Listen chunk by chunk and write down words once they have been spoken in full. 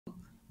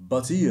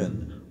But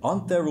Ian,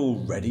 aren't there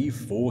already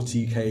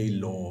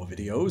 40k lore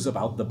videos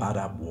about the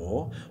Badab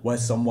War, where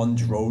someone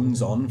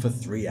drones on for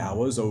 3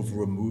 hours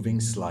over a moving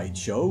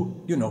slideshow?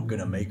 You're not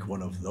gonna make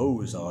one of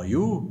those, are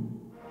you?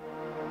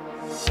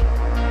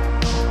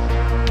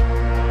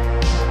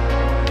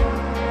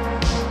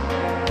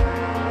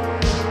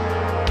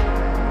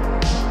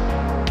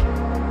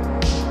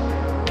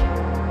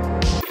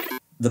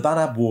 The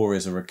Badab War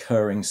is a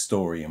recurring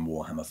story in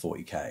Warhammer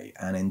 40k,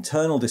 an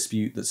internal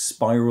dispute that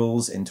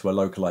spirals into a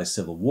localised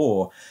civil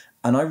war,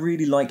 and I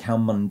really like how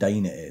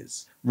mundane it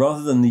is.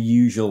 Rather than the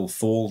usual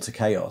fall to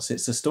chaos,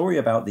 it's a story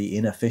about the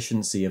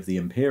inefficiency of the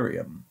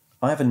Imperium.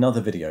 I have another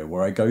video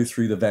where I go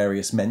through the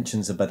various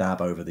mentions of Badab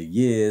over the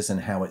years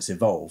and how it's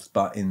evolved,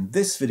 but in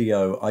this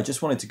video I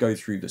just wanted to go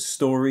through the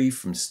story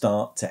from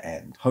start to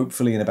end,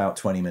 hopefully in about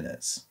 20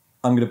 minutes.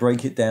 I'm going to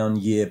break it down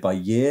year by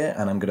year,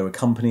 and I'm going to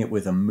accompany it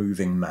with a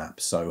moving map,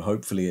 so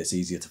hopefully it's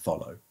easier to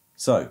follow.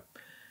 So,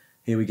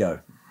 here we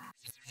go.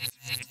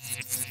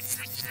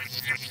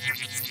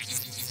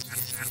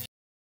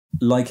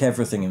 Like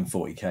everything in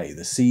 40k,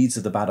 the seeds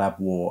of the Badab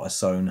War are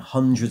sown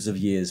hundreds of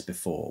years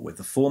before with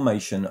the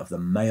formation of the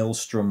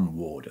Maelstrom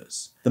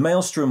Warders. The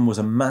Maelstrom was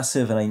a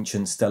massive and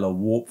ancient stellar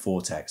warp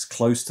vortex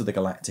close to the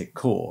galactic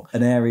core,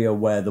 an area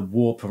where the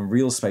warp and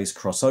real space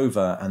cross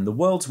over, and the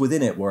worlds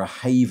within it were a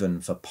haven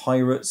for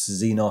pirates,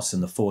 Xenos,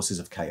 and the forces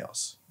of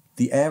chaos.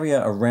 The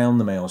area around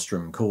the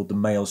Maelstrom, called the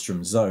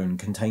Maelstrom Zone,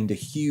 contained a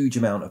huge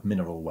amount of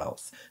mineral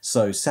wealth,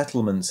 so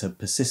settlements had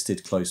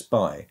persisted close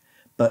by.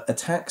 But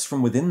attacks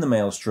from within the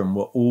Maelstrom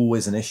were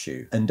always an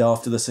issue, and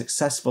after the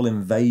successful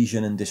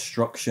invasion and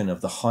destruction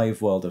of the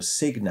hive world of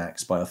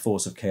Signax by a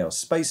force of Chaos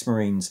Space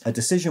Marines, a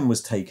decision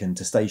was taken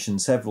to station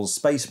several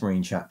Space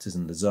Marine chapters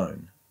in the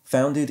zone.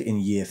 Founded in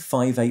year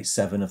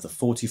 587 of the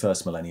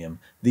 41st millennium,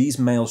 these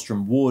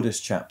Maelstrom Warders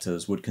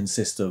chapters would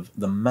consist of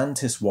the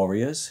Mantis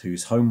Warriors,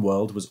 whose home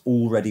world was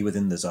already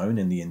within the zone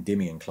in the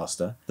Endymion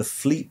cluster, the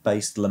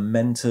fleet-based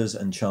Lamenters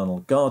and Charnel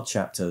Guard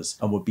chapters,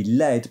 and would be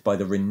led by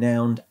the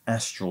renowned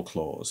Astral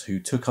Claws, who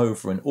took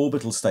over an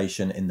orbital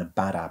station in the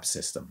Badab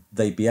system.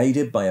 They'd be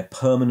aided by a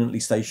permanently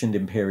stationed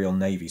Imperial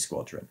Navy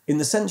squadron. In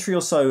the century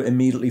or so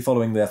immediately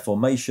following their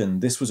formation,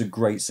 this was a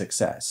great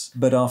success,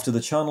 but after the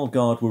Charnel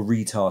Guard were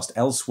retasked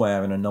elsewhere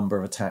and a number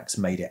of attacks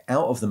made it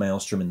out of the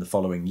Maelstrom in the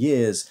following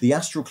years, the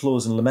Astral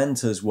Claws and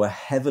Lamenters were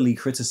heavily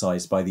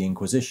criticised by the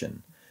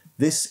Inquisition.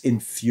 This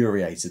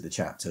infuriated the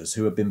chapters,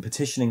 who had been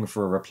petitioning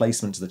for a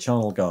replacement to the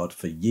Charnel Guard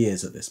for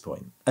years at this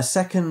point. A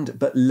second,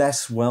 but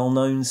less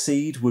well-known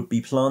seed would be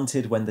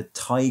planted when the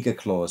Tiger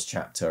Claws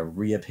chapter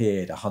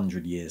reappeared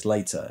 100 years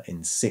later,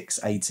 in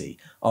 680,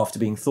 after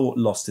being thought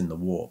lost in the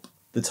warp.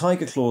 The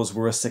Tiger Claws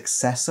were a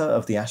successor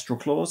of the Astral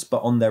Claws,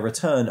 but on their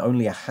return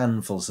only a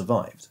handful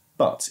survived.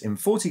 But in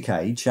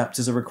 40k,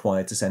 chapters are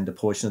required to send a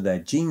portion of their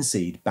gene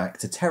seed back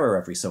to Terra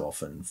every so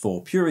often,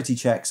 for purity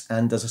checks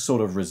and as a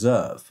sort of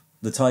reserve.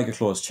 The Tiger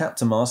Claws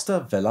chapter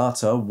master,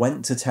 Velata,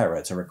 went to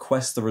Terra to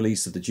request the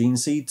release of the gene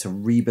seed to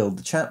rebuild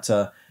the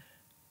chapter,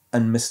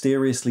 and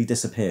mysteriously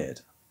disappeared.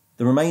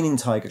 The remaining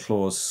Tiger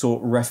Claws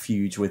sought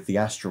refuge with the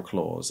Astral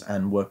Claws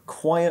and were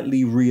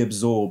quietly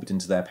reabsorbed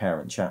into their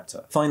parent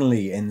chapter.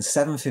 Finally, in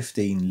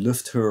 715,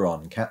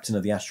 Lufthuron, captain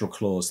of the Astral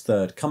Claws'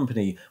 3rd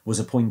Company, was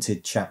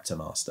appointed chapter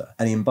master,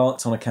 and he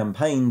embarked on a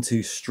campaign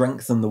to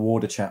strengthen the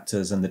Warder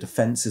chapters and the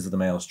defences of the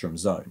Maelstrom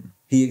Zone.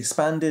 He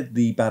expanded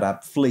the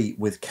Badab fleet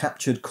with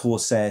captured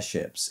Corsair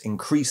ships,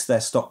 increased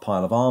their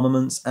stockpile of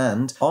armaments,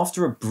 and,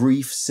 after a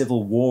brief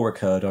civil war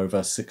occurred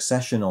over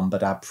succession on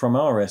Badab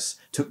Primaris,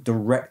 took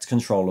direct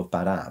control of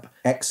Badab,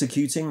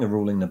 executing the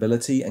ruling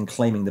nobility and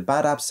claiming the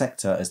Badab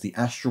sector as the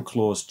Astral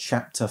Claws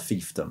chapter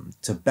fiefdom,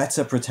 to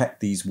better protect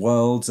these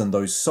worlds and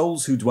those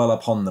souls who dwell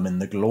upon them in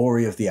the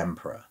glory of the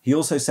Emperor. He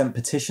also sent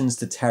petitions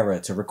to Terra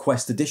to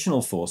request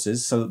additional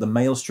forces so that the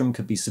Maelstrom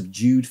could be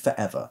subdued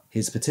forever.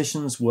 His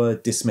petitions were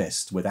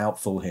dismissed without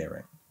full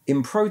hearing.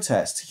 In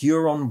protest,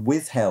 Huron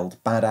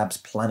withheld Badab's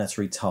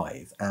planetary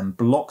tithe and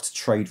blocked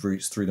trade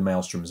routes through the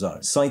Maelstrom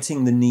Zone,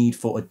 citing the need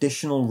for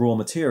additional raw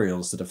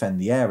materials to defend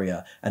the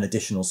area and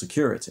additional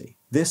security.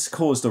 This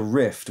caused a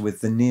rift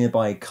with the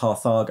nearby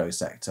Carthago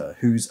sector,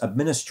 whose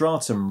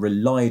administratum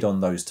relied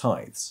on those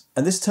tithes.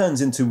 And this turns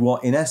into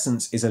what in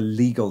essence is a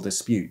legal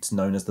dispute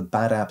known as the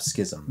Badab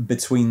Schism,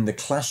 between the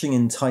clashing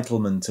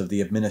entitlement of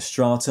the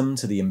administratum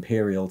to the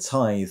imperial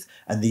tithe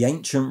and the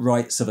ancient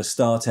rights of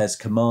Astartes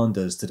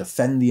commanders to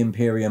defend the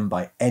Imperium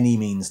by any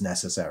means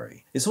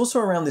necessary. It's also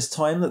around this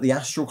time that the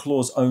Astral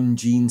Claws' own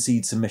gene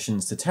seed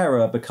submissions to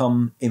Terra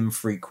become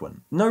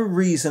infrequent. No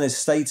reason is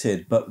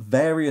stated, but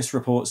various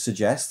reports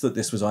suggest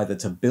that this was either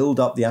to build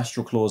up the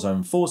Astral Claws'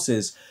 own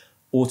forces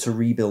or to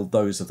rebuild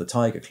those of the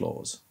Tiger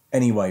Claws.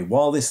 Anyway,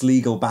 while this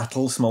legal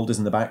battle smoulders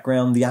in the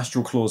background, the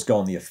Astral Claws go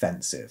on the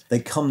offensive. They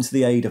come to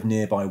the aid of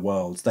nearby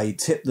worlds, they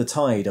tip the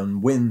tide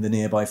and win the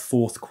nearby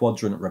Fourth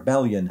Quadrant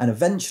Rebellion, and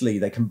eventually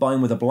they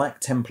combine with a Black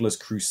Templar's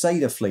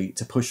Crusader fleet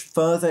to push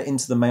further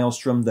into the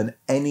Maelstrom than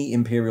any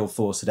Imperial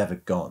force had ever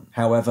gone.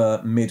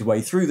 However, midway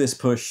through this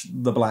push,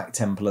 the Black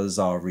Templars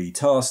are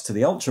retasked to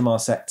the Ultramar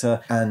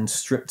sector, and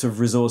stripped of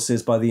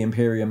resources by the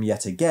Imperium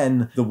yet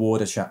again, the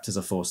Warder chapters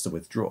are forced to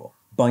withdraw.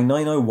 By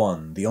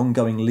 901, the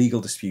ongoing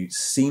legal disputes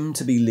seem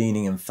to be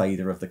leaning in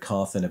favour of the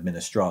Carthan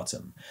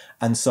Administratum,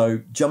 and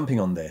so, jumping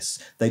on this,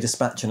 they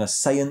dispatch an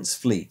Assayance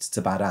fleet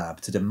to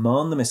Badab to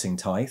demand the missing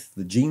tithe,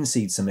 the Gene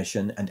Seed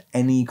submission, and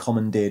any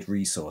commandeered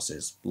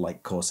resources,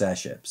 like Corsair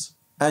ships.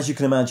 As you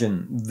can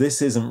imagine,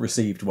 this isn't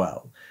received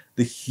well.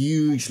 The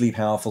hugely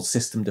powerful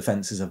system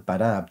defences of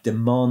Badab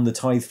demand the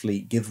Tithe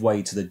fleet give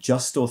way to the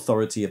just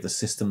authority of the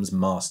system's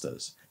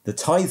masters. The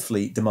Tithe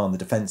fleet demand the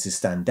defences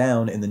stand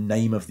down in the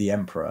name of the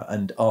Emperor,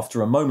 and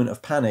after a moment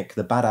of panic,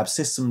 the Badab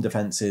system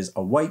defences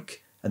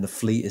awake and the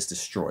fleet is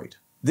destroyed.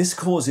 This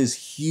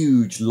causes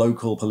huge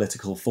local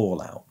political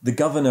fallout. The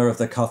governor of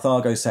the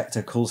Carthago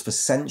sector calls for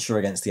censure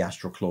against the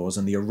Astral Claws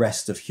and the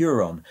arrest of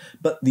Huron,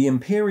 but the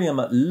Imperium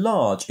at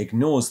large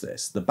ignores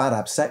this. The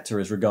Badab sector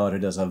is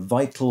regarded as a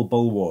vital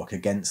bulwark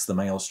against the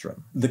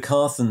Maelstrom. The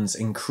Carthans,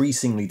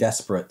 increasingly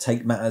desperate,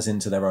 take matters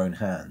into their own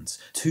hands.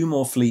 2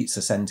 more fleets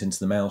are sent into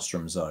the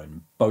Maelstrom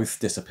zone. Both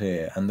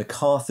disappear, and the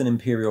Carthan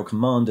Imperial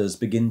commanders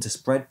begin to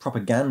spread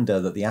propaganda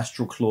that the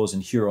Astral Claws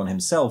and Huron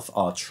himself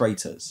are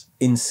traitors.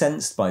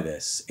 Incensed by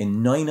this,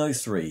 in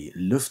 903,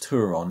 Luft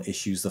Huron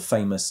issues the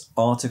famous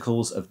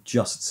Articles of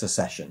Just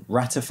Secession,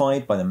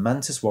 ratified by the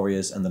Mantis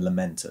Warriors and the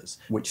Lamenters,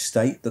 which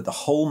state that the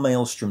whole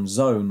Maelstrom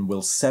zone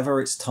will sever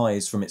its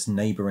ties from its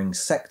neighbouring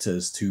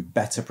sectors to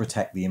better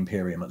protect the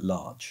Imperium at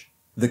large.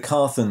 The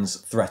Carthans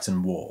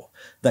threaten war.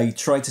 They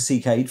try to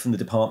seek aid from the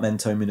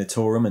Departamento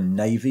Minatorum and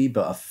Navy,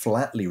 but are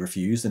flatly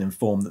refused and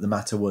informed that the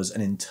matter was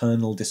an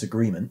internal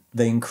disagreement.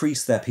 They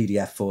increase their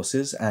PDF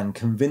forces and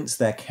convince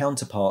their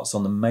counterparts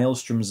on the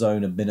Maelstrom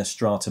Zone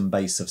Administratum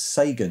base of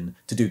Sagan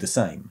to do the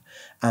same.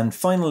 And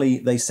finally,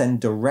 they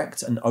send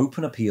direct and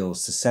open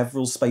appeals to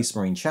several Space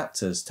Marine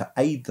chapters to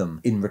aid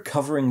them in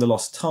recovering the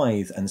lost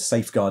tithe and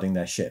safeguarding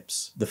their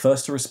ships. The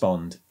first to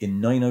respond, in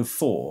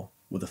 904,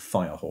 were the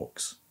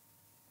Firehawks.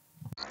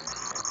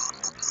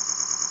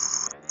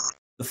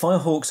 The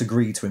Firehawks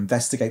agree to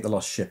investigate the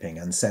lost shipping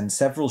and send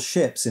several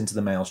ships into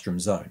the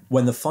Maelstrom zone.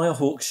 When the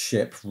Firehawks'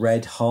 ship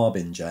Red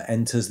Harbinger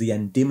enters the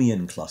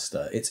Endymion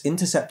cluster, it's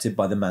intercepted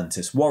by the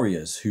Mantis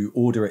Warriors, who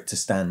order it to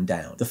stand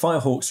down. The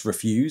Firehawks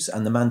refuse,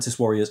 and the Mantis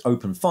Warriors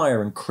open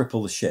fire and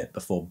cripple the ship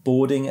before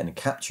boarding and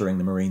capturing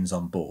the Marines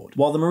on board.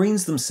 While the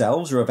Marines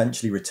themselves are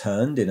eventually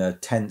returned in a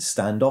tense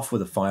standoff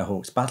with the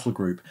Firehawks battle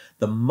group,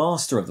 the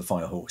master of the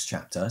Firehawks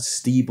chapter,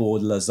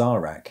 Stebord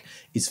Lazarak,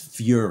 is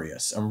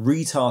furious and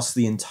retasks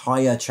the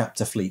entire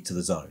chapter fleet to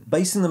the zone.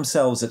 Basing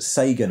themselves at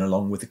Sagan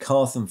along with the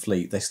Carthan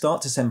fleet, they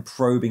start to send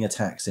probing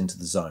attacks into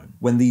the zone.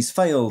 When these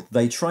failed,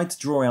 they tried to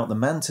draw out the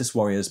Mantis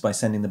Warriors by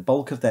sending the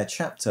bulk of their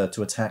chapter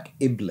to attack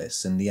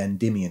Iblis in the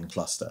Endymion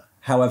cluster.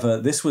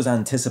 However, this was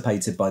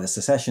anticipated by the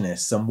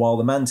secessionists, and while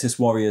the Mantis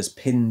Warriors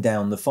pinned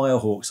down the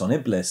Firehawks on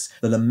Iblis,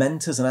 the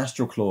Lamenters and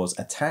Astral Claws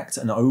attacked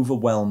and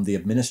overwhelmed the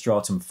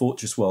Administratum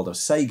fortress world of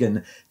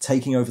Sagan,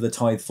 taking over the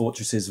Tithe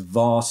Fortress's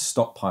vast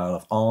stockpile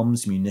of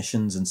arms,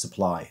 munitions, and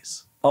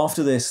supplies.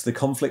 After this, the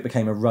conflict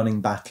became a running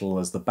battle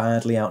as the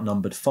badly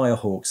outnumbered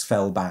Firehawks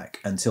fell back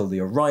until the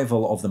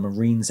arrival of the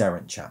Marines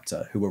Errant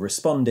chapter, who were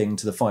responding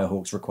to the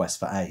Firehawks' request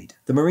for aid.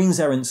 The Marines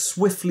Errant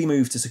swiftly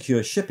moved to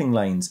secure shipping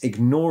lanes,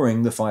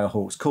 ignoring the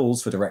Firehawks'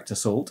 calls for direct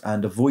assault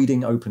and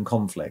avoiding open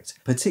conflict,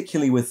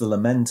 particularly with the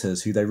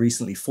Lamenters, who they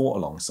recently fought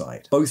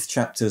alongside. Both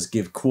chapters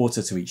give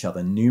quarter to each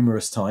other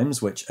numerous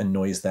times, which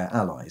annoys their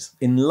allies.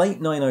 In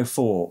late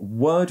 904,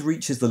 word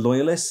reaches the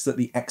Loyalists that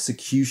the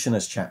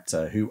Executioners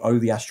chapter, who owe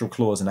the Astral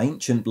Claws an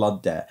ancient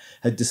blood debt,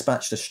 had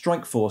dispatched a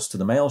strike force to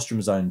the Maelstrom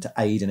zone to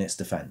aid in its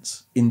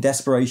defence. In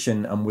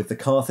desperation, and with the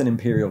Carthan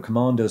Imperial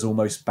commanders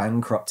almost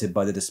bankrupted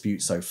by the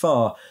dispute so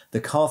far,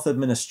 the Carth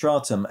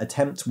Administratum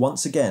attempt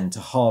once again to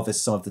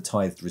harvest some of the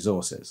tithed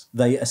resources.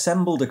 They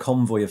assembled a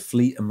convoy of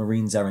fleet and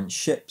Marines Errant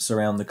ships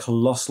around the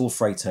colossal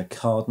freighter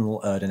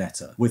Cardinal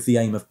Urdaneta, with the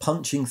aim of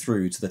punching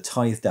through to the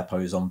tithe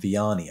depots on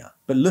Viania.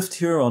 But Luft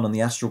Huron and the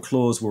Astral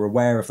Claws were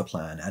aware of the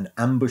plan and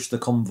ambushed the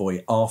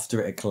convoy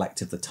after it had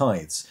collected the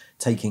tithes,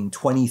 taking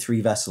 23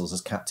 vessels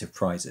as captive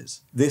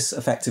prizes. This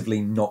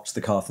effectively knocked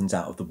the Carthans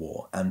out of the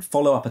war, and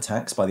follow-up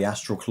attacks by the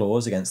Astral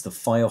Claws against the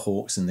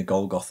Firehawks in the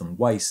Golgothan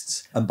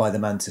Wastes, and by the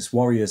Mantis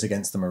Warriors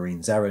against the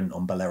Marines Errant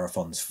on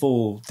Bellerophon's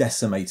Fall,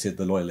 decimated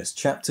the Loyalist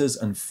chapters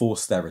and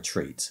forced their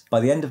retreat. By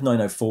the end of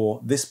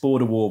 904, this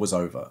border war was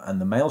over, and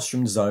the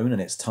Maelstrom zone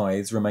and its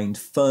tithes remained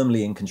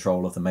firmly in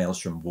control of the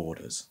Maelstrom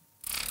warders.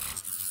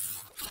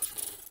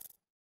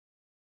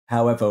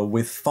 However,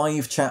 with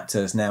 5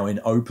 chapters now in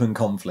open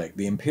conflict,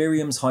 the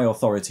Imperium's high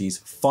authorities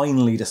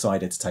finally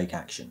decided to take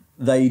action.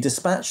 They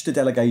dispatched a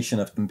delegation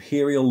of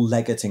Imperial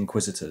Legate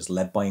Inquisitors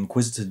led by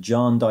Inquisitor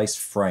Jarndyce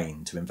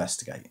Frayne to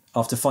investigate.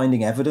 After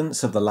finding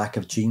evidence of the lack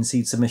of gene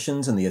seed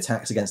submissions and the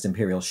attacks against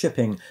Imperial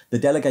shipping, the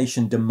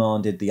delegation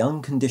demanded the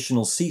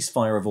unconditional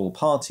ceasefire of all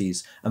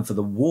parties and for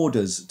the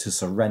warders to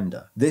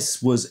surrender.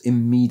 This was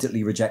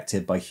immediately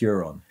rejected by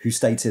Huron, who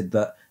stated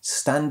that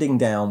standing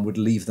down would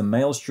leave the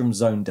Maelstrom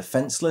Zone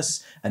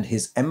defenceless and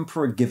his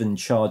Emperor-given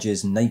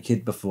charges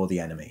naked before the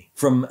enemy.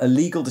 From a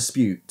legal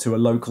dispute to a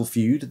local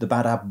feud, the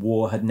Badab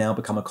War had now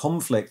become a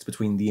conflict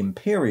between the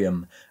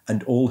Imperium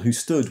and all who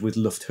stood with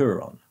Luft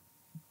Huron.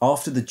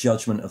 After the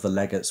judgment of the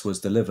legates was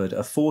delivered,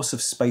 a force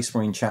of Space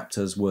Marine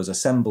chapters was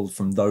assembled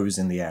from those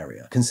in the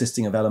area,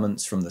 consisting of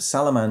elements from the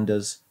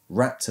Salamanders,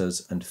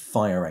 Raptors and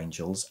Fire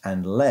Angels,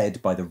 and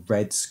led by the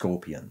Red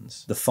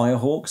Scorpions. The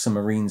Firehawks and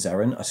Marines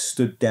Errant are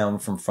stood down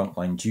from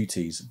frontline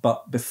duties,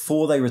 but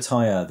before they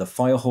retire, the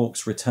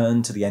Firehawks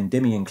return to the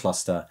Endymion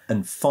cluster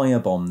and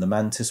firebomb the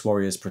Mantis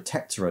Warriors'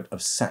 protectorate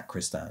of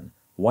Sacristan,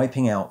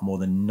 wiping out more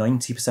than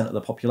 90% of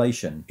the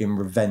population in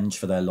revenge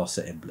for their loss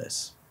at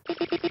Iblis.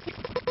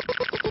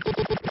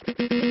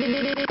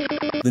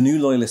 The new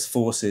Loyalist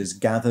forces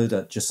gathered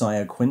at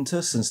Josiah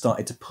Quintus and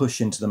started to push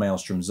into the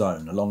Maelstrom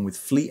Zone, along with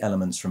fleet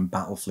elements from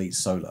Battlefleet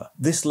Solar.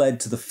 This led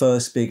to the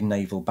first big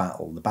naval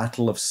battle, the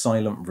Battle of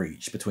Silent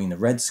Reach, between the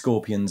Red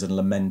Scorpions and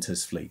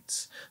Lamentor's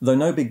fleets. Though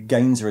no big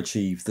gains are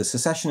achieved, the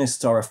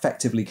secessionists are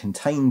effectively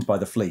contained by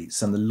the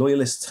fleets, and the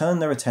Loyalists turn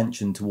their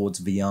attention towards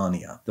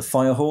Viania. The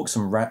Firehawks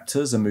and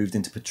Raptors are moved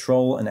into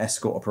patrol and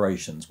escort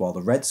operations, while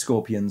the Red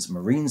Scorpions,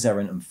 Marines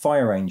Errant and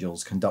Fire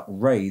Angels conduct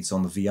raids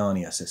on the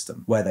Viania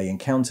system, where they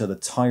encounter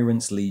the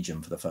Tyrant's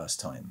Legion for the first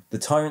time. The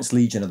Tyrant's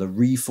Legion are the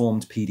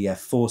reformed PDF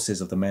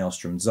forces of the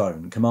Maelstrom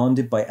Zone,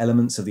 commanded by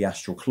elements of the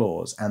Astral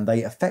Claws, and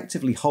they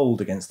effectively hold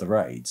against the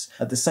raids.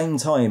 At the same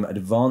time,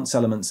 advanced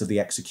elements of the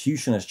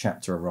Executioners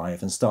chapter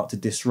arrive and start to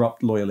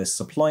disrupt Loyalist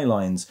supply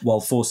lines,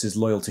 while forces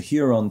loyal to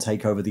Huron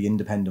take over the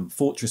independent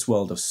fortress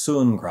world of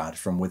Surngrad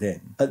from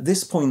within. At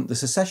this point, the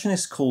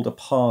secessionists called a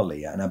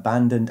parley at an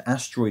abandoned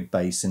asteroid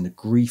base in the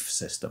Grief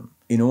system,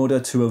 in order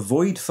to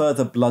avoid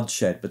further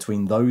bloodshed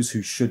between those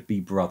who should be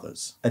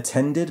brothers.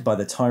 Attended by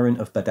the Tyrant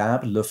of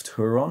Badab, Luft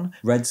Huron,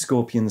 Red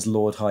Scorpion's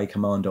Lord High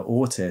Commander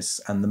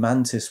Ortis, and the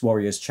Mantis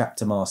Warriors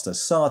Chapter Master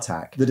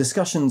Sartak, the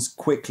discussions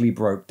quickly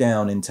broke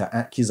down into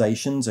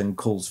accusations and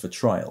calls for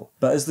trial.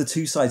 But as the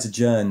two sides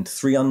adjourned,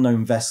 3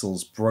 unknown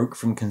vessels broke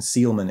from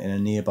concealment in a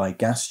nearby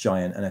gas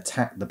giant and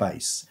attacked the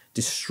base,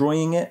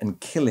 destroying it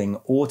and killing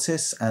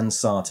Ortis and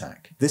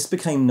Sartak. This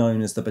became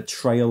known as the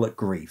Betrayal at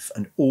Grief,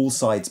 and all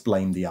sides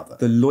blamed the other.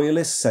 The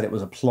Loyalists said it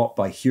was a plot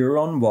by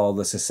Huron, while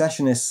the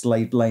secessionists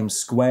laid blame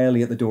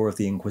squarely at the door of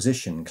the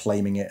Inquisition,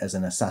 claiming it as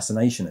an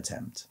assassination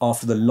attempt.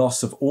 After the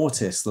loss of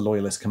Ortis, the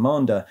Loyalist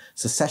commander,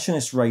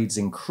 secessionist raids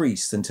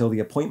increased until the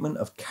appointment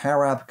of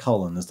Karab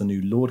Cullen as the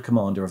new Lord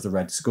Commander of the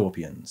Red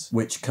Scorpions,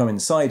 which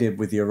coincided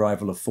with the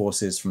arrival of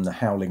forces from the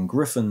Howling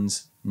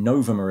Griffins,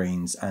 Nova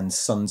Marines and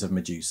Sons of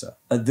Medusa.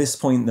 At this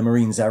point, the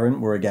Marines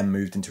Errant were again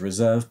moved into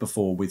reserve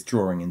before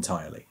withdrawing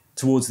entirely.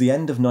 Towards the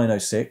end of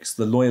 906,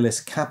 the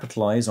Loyalists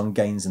capitalise on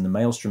gains in the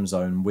Maelstrom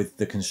Zone with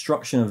the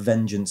construction of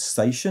Vengeance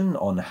Station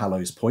on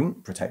Hallows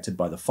Point, protected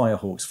by the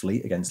Firehawks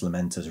fleet against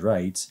Lamentor's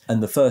raids,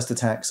 and the first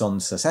attacks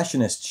on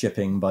secessionist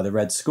shipping by the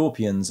Red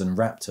Scorpions and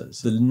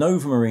Raptors. The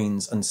Nova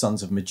Marines and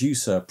Sons of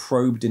Medusa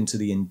probed into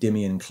the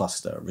Endymion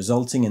cluster,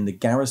 resulting in the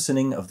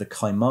garrisoning of the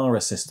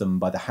Chimera system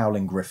by the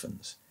Howling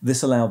Griffins.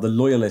 This allowed the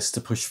Loyalists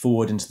to push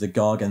forward into the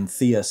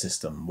Garganthea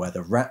system, where the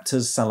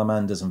Raptors,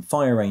 Salamanders and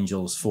Fire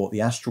Angels fought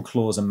the Astral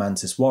Claws and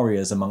Mantis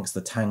Warriors amongst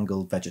the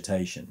tangled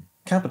vegetation.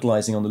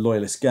 Capitalising on the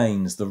Loyalist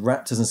gains, the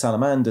Raptors and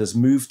Salamanders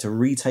moved to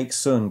retake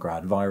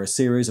Surngrad via a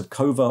series of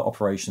covert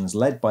operations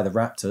led by the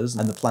Raptors,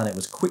 and the planet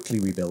was quickly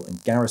rebuilt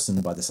and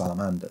garrisoned by the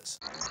Salamanders.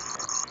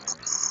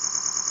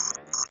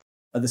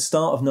 At the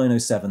start of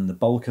 907, the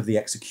bulk of the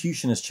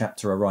Executioners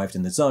chapter arrived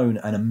in the zone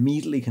and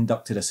immediately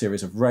conducted a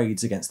series of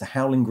raids against the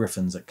Howling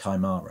Griffins at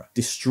Chimera,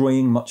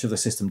 destroying much of the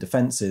system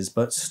defences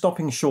but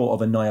stopping short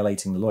of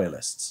annihilating the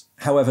Loyalists.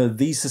 However,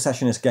 these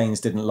secessionist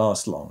gains didn't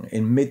last long.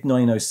 In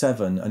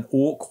mid-907, an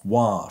Orc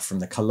War from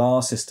the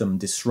Kalar system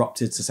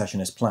disrupted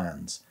secessionist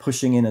plans,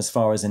 pushing in as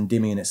far as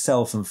Endymion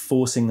itself and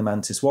forcing the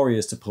Mantis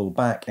Warriors to pull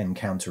back and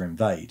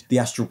counter-invade. The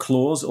Astral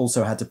Claws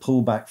also had to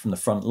pull back from the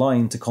front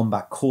line to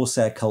combat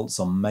Corsair cults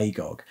on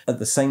Magog. At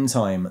the same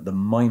time, the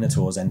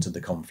Minotaurs entered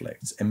the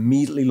conflict,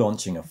 immediately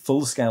launching a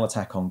full-scale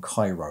attack on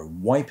Cairo,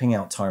 wiping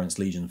out Tyrant's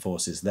Legion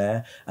forces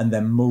there, and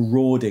then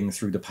marauding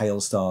through the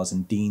Pale Stars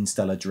and Dean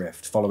Stellar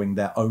Drift, following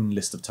their own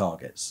list of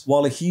targets.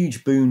 While a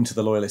huge boon to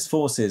the Loyalist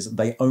forces,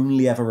 they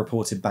only ever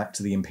reported back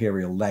to the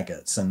Imperial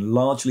Legates and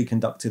largely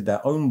conducted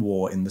their own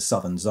war in the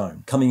southern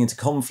zone, coming into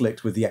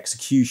conflict with the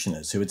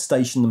Executioners, who had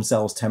stationed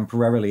themselves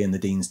temporarily in the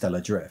Dean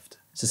Stellar Drift.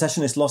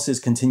 Secessionist losses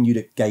continued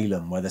at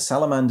Galen, where the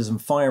Salamanders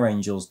and Fire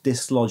Angels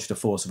dislodged a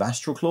force of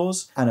Astral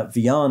Claws, and at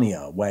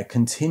Viania, where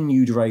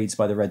continued raids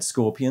by the Red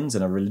Scorpions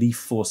and a relief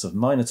force of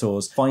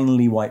Minotaurs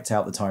finally wiped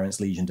out the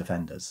Tyrant's Legion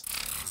defenders.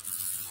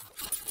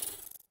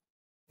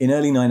 In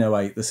early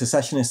 908, the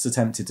Secessionists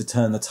attempted to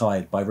turn the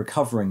tide by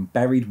recovering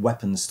buried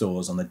weapons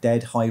stores on the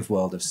dead hive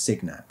world of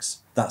Signax.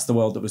 That's the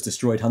world that was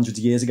destroyed hundreds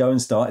of years ago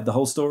and started the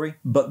whole story.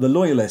 But the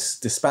Loyalists,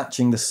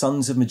 dispatching the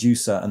Sons of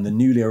Medusa and the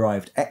newly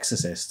arrived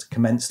Exorcist,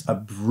 commenced a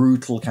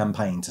brutal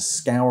campaign to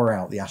scour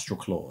out the Astral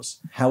Claws.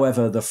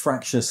 However, the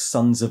fractious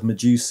Sons of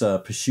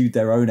Medusa pursued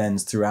their own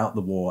ends throughout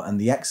the war, and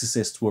the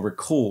Exorcists were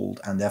recalled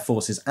and their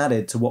forces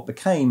added to what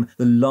became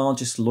the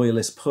largest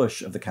Loyalist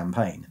push of the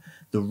campaign: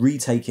 the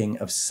retaking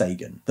of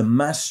Sagan. The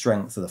mass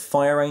strength of the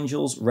Fire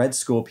Angels, Red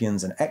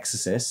Scorpions and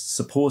Exorcists,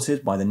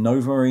 supported by the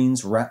Nova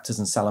Marines, Raptors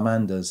and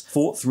Salamanders,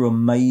 fought through a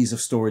maze of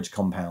storage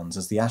compounds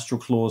as the Astral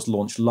Claws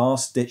launched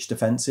last-ditch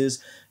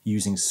defences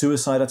using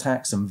suicide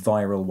attacks and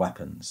viral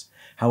weapons.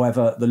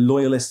 However, the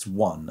Loyalists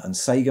won, and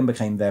Sagan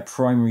became their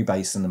primary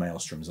base in the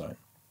Maelstrom Zone.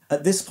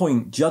 At this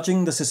point,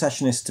 judging the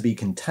Secessionists to be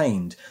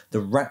contained, the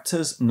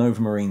Raptors,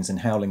 Nova Marines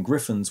and Howling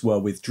Griffins were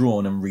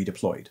withdrawn and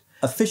redeployed.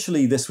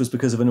 Officially, this was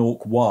because of an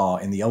Orc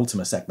War in the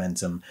Ultima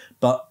segmentum,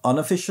 but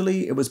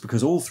unofficially it was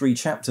because all three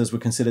chapters were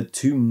considered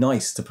too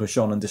nice to push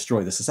on and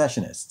destroy the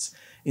Secessionists.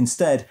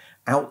 Instead,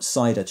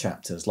 outsider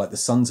chapters like the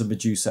Sons of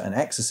Medusa and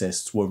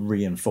Exorcists were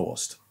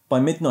reinforced. By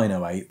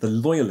mid-908, the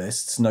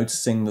Loyalists,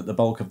 noticing that the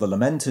bulk of the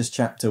Lamenters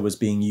chapter was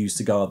being used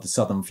to guard the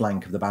southern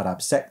flank of the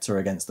Badab sector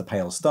against the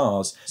Pale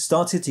Stars,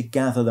 started to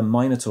gather the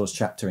Minotaurs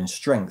chapter in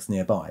strength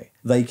nearby.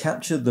 They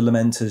captured the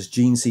Lamenters'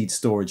 Geneseed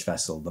storage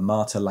vessel, the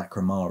Mater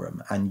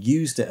Lacrimarum, and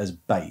used it as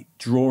bait,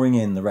 drawing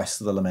in the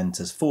rest of the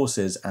Lamenters'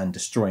 forces and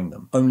destroying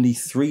them. Only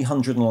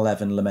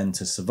 311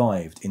 Lamenters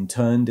survived,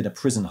 interned in a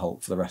prison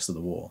hulk for the rest of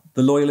the war.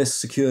 The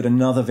Loyalists secured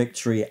another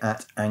victory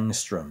at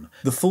Angstrom.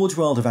 The Forge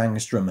World of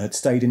Angstrom had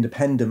stayed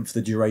independent for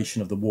the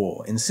duration of the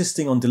war,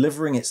 insisting on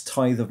delivering its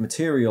tithe of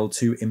material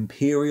to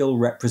Imperial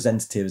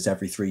representatives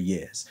every 3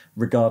 years,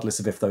 regardless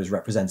of if those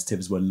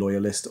representatives were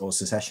Loyalist or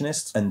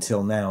Secessionists.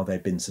 Until now,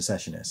 they'd been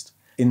Secessionist.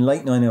 In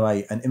late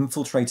 908, an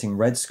infiltrating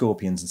Red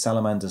Scorpions and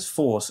Salamanders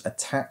force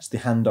attacked the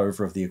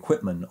handover of the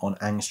equipment on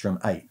Angstrom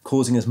 8,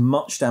 causing as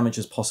much damage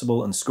as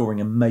possible and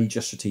scoring a major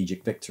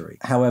strategic victory.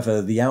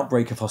 However, the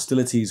outbreak of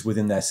hostilities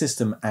within their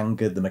system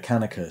angered the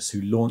Mechanicus,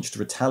 who launched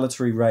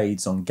retaliatory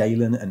raids on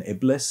Galen and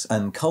Iblis,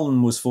 and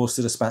Cullen was forced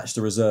to dispatch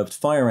the reserved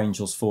Fire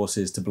Angels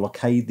forces to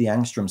blockade the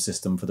Angstrom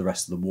system for the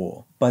rest of the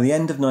war. By the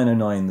end of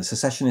 909, the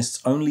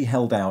Secessionists only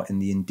held out in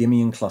the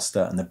Endymion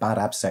cluster and the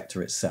Badab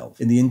sector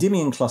itself. In the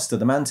Endymion cluster,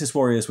 the Mantis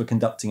Warriors were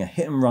conducting a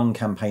hit-and-run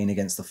campaign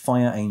against the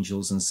Fire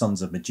Angels and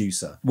Sons of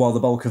Medusa, while the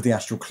bulk of the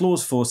Astral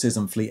Claws forces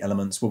and fleet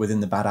elements were within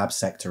the Badab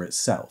sector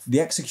itself. The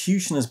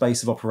Executioner's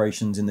base of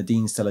operations in the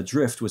Deanstellar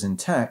Drift was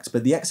intact,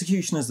 but the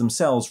Executioners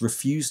themselves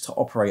refused to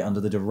operate under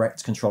the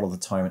direct control of the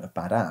Tyrant of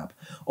Badab,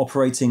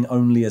 operating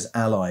only as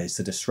allies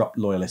to disrupt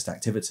Loyalist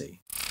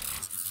activity.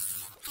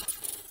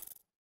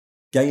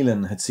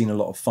 Galen had seen a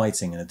lot of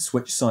fighting and had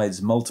switched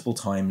sides multiple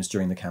times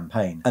during the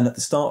campaign, and at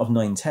the start of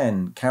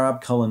 910,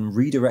 Carab Cullen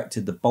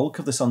redirected the bulk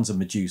of the Sons of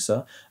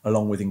Medusa,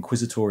 along with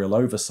inquisitorial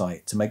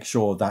oversight, to make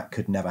sure that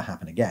could never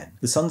happen again.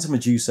 The Sons of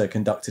Medusa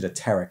conducted a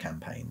terror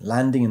campaign,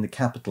 landing in the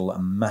capital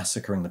and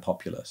massacring the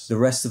populace. The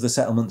rest of the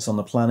settlements on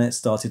the planet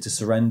started to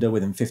surrender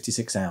within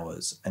 56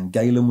 hours, and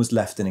Galen was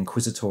left an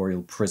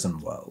inquisitorial prison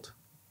world.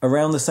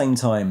 Around the same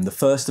time, the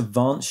first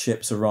advanced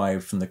ships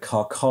arrived from the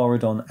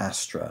Carcharodon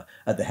Astra,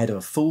 at the head of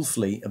a full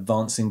fleet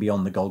advancing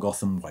beyond the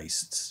Golgothan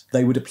wastes.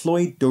 They were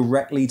deployed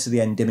directly to the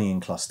Endymion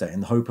cluster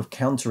in the hope of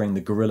countering the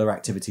guerrilla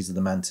activities of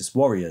the Mantis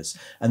Warriors,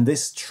 and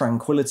this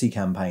Tranquility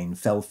campaign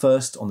fell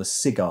first on the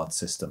Sigard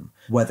system,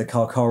 where the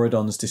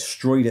Carcharodons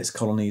destroyed its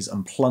colonies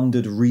and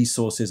plundered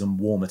resources and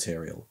war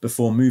material,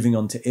 before moving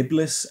on to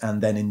Iblis and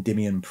then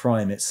Endymion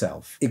Prime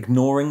itself.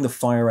 Ignoring the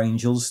Fire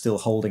Angels still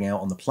holding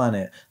out on the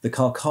planet, the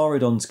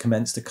Carcharodons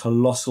commenced a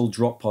colossal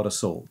drop pod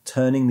assault,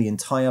 turning the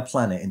entire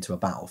planet into a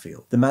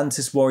battlefield. The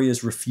Mantis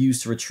Warriors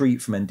refused to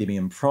retreat from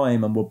Endymion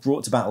Prime and were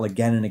brought to battle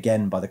again and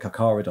again by the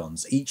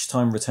Carcharodons, each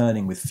time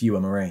returning with fewer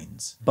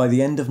Marines. By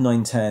the end of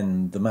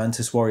 910, the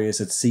Mantis Warriors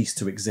had ceased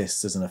to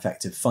exist as an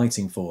effective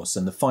fighting force,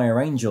 and the Fire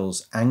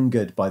Angels,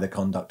 angered by the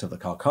conduct of the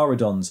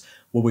Carcharodons,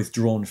 were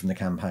withdrawn from the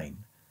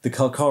campaign. The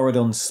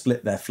Carcharodons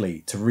split their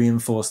fleet to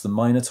reinforce the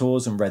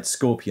Minotaurs and Red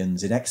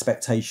Scorpions in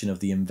expectation of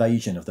the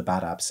invasion of the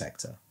Badab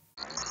sector.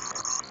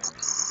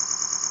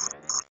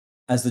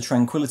 As the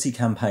Tranquility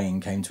campaign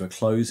came to a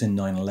close in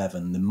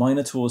 911, the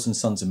Minotaurs and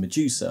Sons of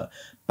Medusa,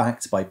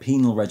 backed by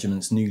penal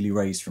regiments newly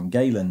raised from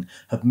Galen,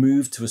 had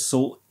moved to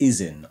assault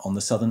Izin on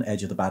the southern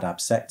edge of the Badab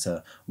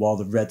sector, while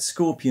the Red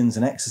Scorpions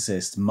and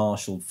Exorcists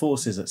marshalled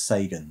forces at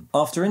Sagan.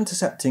 After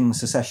intercepting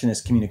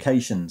secessionist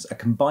communications, a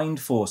combined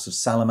force of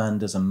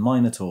Salamanders and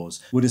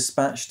Minotaurs were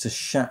dispatched to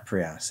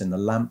Shaprias in the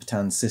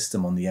Lamptan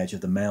system on the edge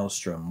of the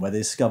Maelstrom, where they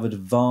discovered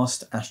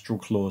vast Astral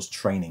Claws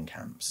training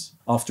camps.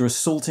 After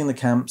assaulting the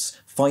camps,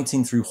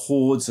 fighting through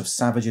hordes of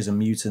savages and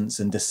mutants,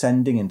 and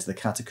descending into the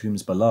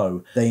catacombs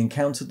below, they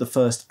encountered the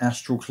first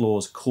Astral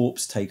Claw's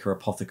corpse-taker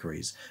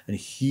apothecaries and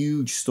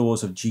huge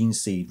stores of gene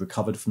seed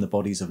recovered from the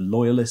bodies of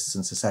loyalists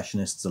and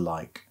secessionists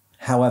alike.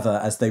 However,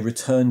 as they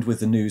returned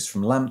with the news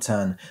from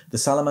Lambtan, the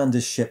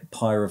Salamander's ship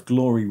Pyre of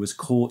Glory was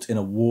caught in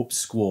a warp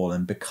squall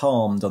and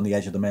becalmed on the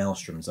edge of the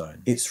Maelstrom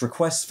Zone. Its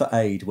requests for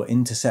aid were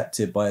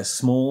intercepted by a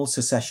small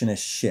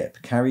secessionist ship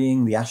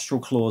carrying the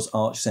Astral Claw's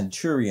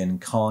arch-centurion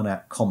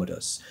Carnat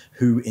Commodus,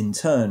 who in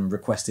turn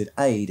requested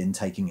aid in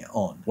taking it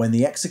on. When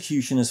the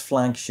Executioner's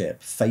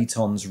flagship,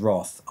 Phaeton's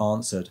Wrath,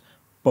 answered,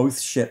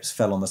 both ships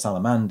fell on the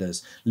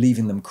Salamanders,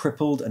 leaving them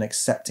crippled and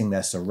accepting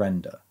their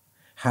surrender.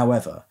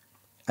 However,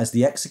 as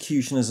the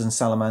Executioners and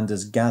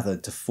Salamanders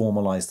gathered to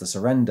formalise the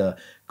surrender,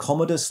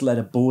 Commodus led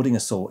a boarding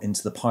assault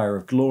into the Pyre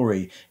of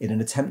Glory in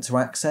an attempt to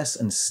access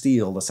and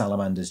steal the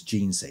Salamander's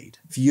gene seed.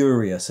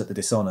 Furious at the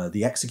dishonour,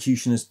 the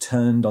Executioners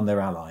turned on their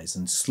allies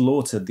and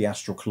slaughtered the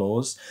Astral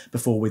Claws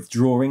before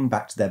withdrawing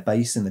back to their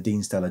base in the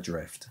Deanstellar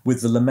Drift.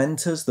 With the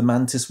Lamenters, the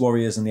Mantis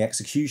Warriors and the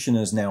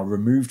Executioners now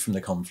removed from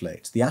the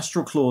conflict, the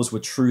Astral Claws were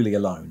truly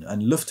alone,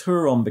 and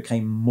Lufthuron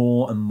became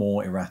more and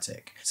more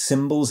erratic.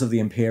 Symbols of the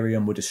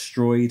Imperium were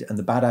destroyed and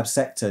the Badab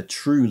sector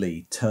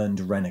truly turned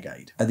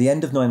renegade. At the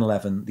end of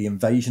 9/11, the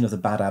invasion of the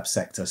Badab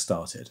sector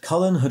started.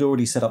 Cullen had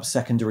already set up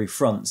secondary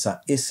fronts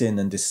at Isin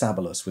and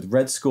Disabulus, with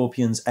Red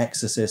Scorpions,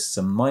 Exorcists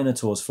and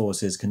Minotaur's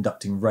forces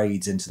conducting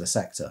raids into the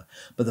sector,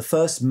 but the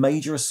first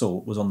major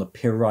assault was on the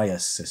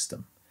Piraeus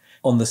system.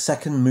 On the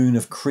second moon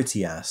of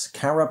Critias,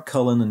 Carab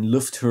Cullen and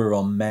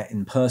Lufthuron met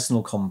in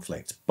personal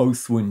conflict,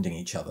 both wounding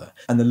each other,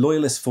 and the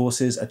Loyalist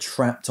forces are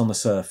trapped on the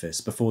surface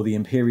before the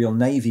Imperial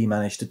Navy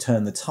managed to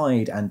turn the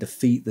tide and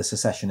defeat the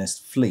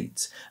secessionist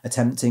fleet,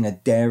 attempting a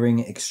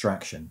daring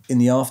extraction. In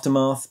the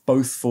aftermath,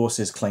 both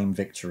forces claimed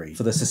victory.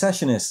 For the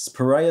secessionists,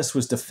 Piraeus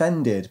was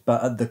defended,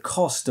 but at the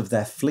cost of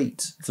their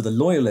fleet. For the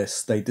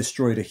Loyalists, they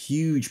destroyed a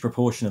huge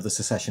proportion of the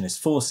secessionist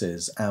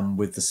forces, and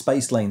with the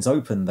space lanes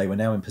open, they were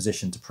now in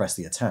position to press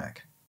the attack.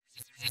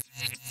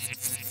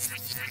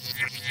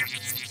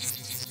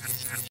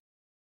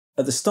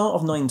 At the start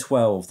of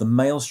 912, the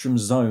Maelstrom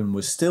Zone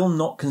was still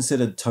not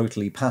considered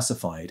totally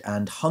pacified,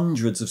 and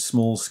hundreds of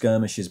small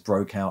skirmishes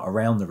broke out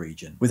around the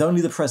region, with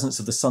only the presence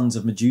of the Sons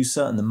of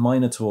Medusa and the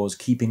Minotaurs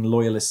keeping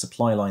Loyalist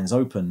supply lines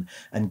open,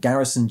 and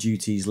garrison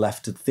duties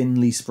left to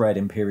thinly spread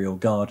Imperial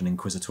Guard and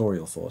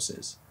Inquisitorial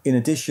forces. In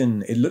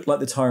addition, it looked like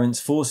the Tyrant's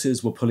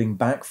forces were pulling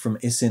back from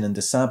Isin and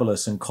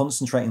Disabulus and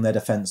concentrating their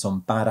defence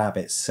on Badab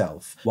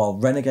itself, while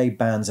renegade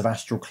bands of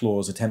Astral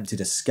Claws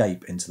attempted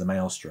escape into the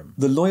Maelstrom.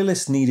 The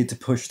Loyalists needed to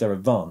push their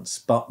advance,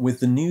 but with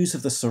the news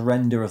of the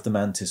surrender of the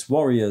Mantis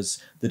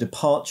Warriors, the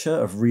departure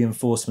of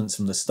reinforcements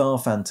from the Star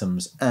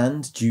Phantoms,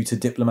 and, due to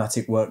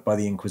diplomatic work by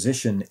the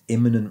Inquisition,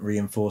 imminent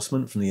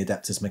reinforcement from the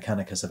Adeptus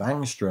Mechanicus of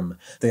Angstrom,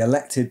 they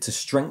elected to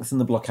strengthen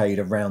the blockade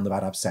around the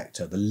Badab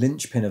sector, the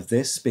linchpin of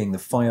this being the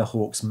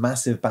Firehawk's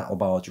massive battle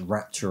barge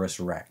Rapturous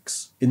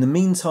Rex. In the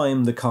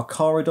meantime, the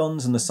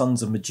Carcharodons and the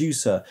Sons of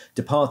Medusa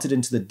departed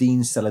into the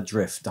Deanstellar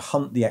Drift to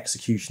hunt the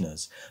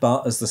Executioners,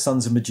 but as the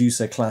Sons of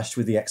Medusa clashed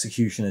with the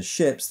Executioners'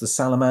 ships, the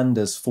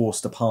Salamanders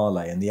forced a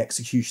parley and the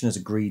Executioners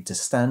agreed to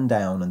stand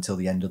down until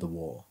the end of the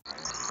war.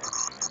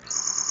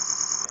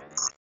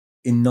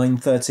 In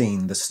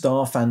 913, the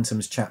Star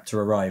Phantoms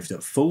chapter arrived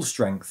at full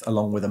strength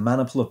along with a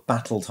maniple of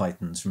battle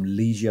titans from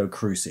Legio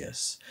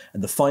Crucius,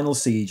 and the final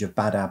siege of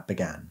Badab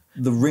began.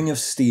 The Ring of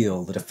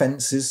Steel, the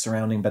defences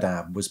surrounding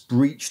Badab, was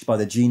breached by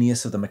the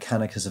genius of the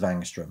Mechanicus of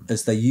Angstrom,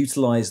 as they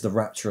utilised the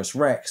Rapturous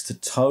Rex to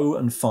tow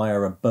and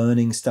fire a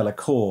burning stellar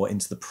core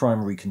into the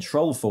primary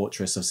control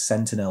fortress of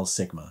Sentinel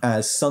Sigma.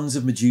 As Sons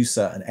of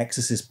Medusa and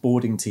Exorcist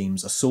boarding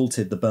teams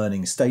assaulted the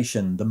burning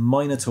station, the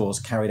Minotaurs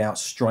carried out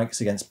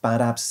strikes against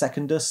Badab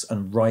Secundus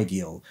and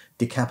Rygiel,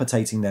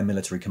 decapitating their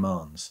military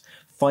commands.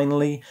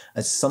 Finally,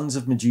 as Sons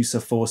of Medusa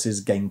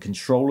forces gained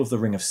control of the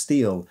Ring of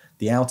Steel,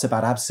 the outer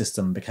Badab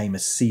system became a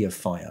sea of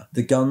fire.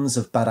 The guns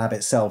of Badab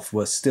itself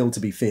were still to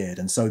be feared,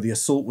 and so the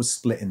assault was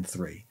split in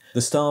three. The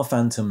Star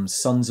Phantoms,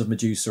 Sons of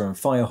Medusa and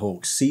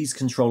Firehawk seized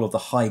control of the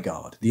High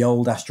Guard, the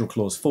old Astral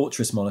Claws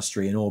fortress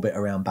monastery in orbit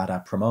around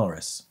Badab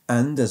Primaris.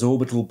 And as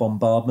orbital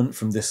bombardment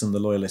from this and the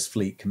Loyalist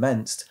fleet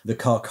commenced, the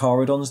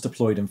Carcharodons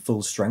deployed in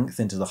full strength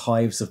into the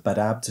hives of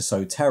Badab to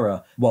sow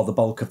terror, while the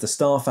bulk of the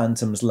Star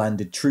Phantoms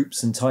landed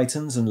troops and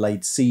titans and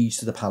laid siege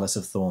to the Palace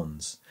of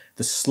Thorns.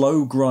 The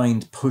slow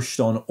grind pushed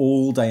on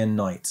all day and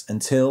night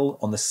until,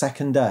 on the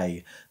second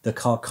day, the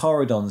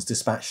Carcharodons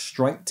dispatched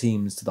strike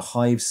teams to the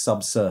hive's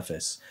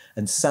subsurface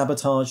and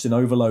sabotaged and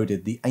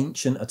overloaded the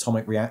ancient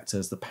atomic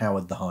reactors that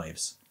powered the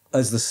hives.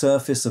 As the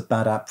surface of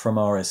Badab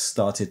Primaris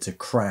started to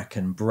crack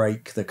and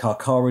break, the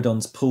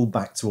Carcharodons pulled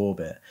back to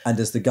orbit, and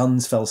as the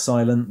guns fell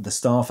silent, the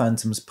Star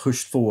Phantoms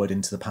pushed forward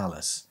into the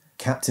palace.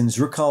 Captain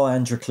Zrukal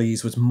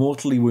Androcles was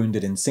mortally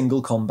wounded in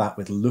single combat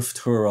with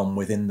Lufthuron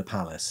within the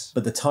palace,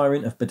 but the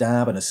Tyrant of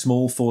Badab and a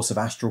small force of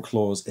Astral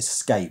Claws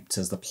escaped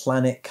as the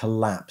planet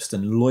collapsed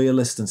and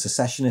Loyalist and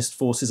Secessionist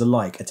forces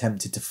alike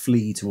attempted to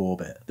flee to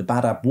orbit. The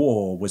Badab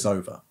War was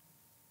over.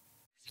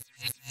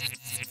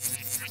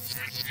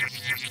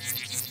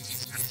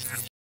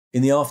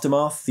 In the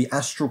aftermath, the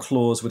Astral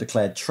Claws were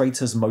declared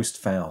traitors most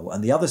foul,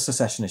 and the other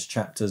secessionist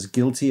chapters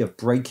guilty of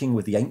breaking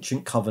with the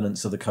ancient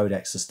covenants of the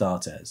Codex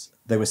Astartes.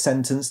 They were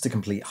sentenced to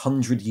complete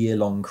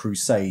 100-year-long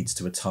crusades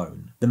to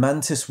atone. The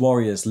Mantis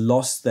warriors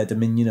lost their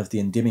dominion of the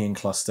Endymion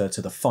cluster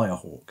to the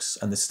Firehawks,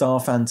 and the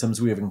Star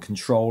Phantoms were given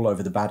control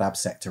over the Badab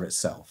sector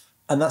itself.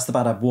 And that's the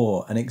Badab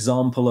War, an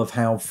example of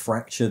how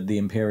fractured the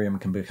Imperium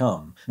can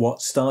become.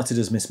 What started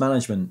as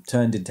mismanagement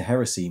turned into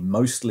heresy,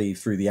 mostly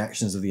through the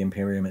actions of the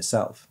Imperium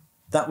itself.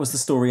 That was the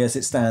story as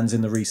it stands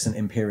in the recent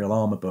Imperial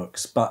Armour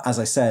books, but as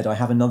I said, I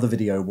have another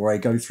video where I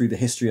go through the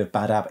history of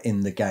Badab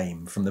in the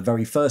game, from the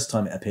very first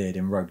time it appeared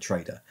in Rogue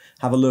Trader.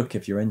 Have a look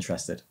if you're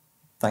interested.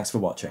 Thanks for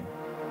watching.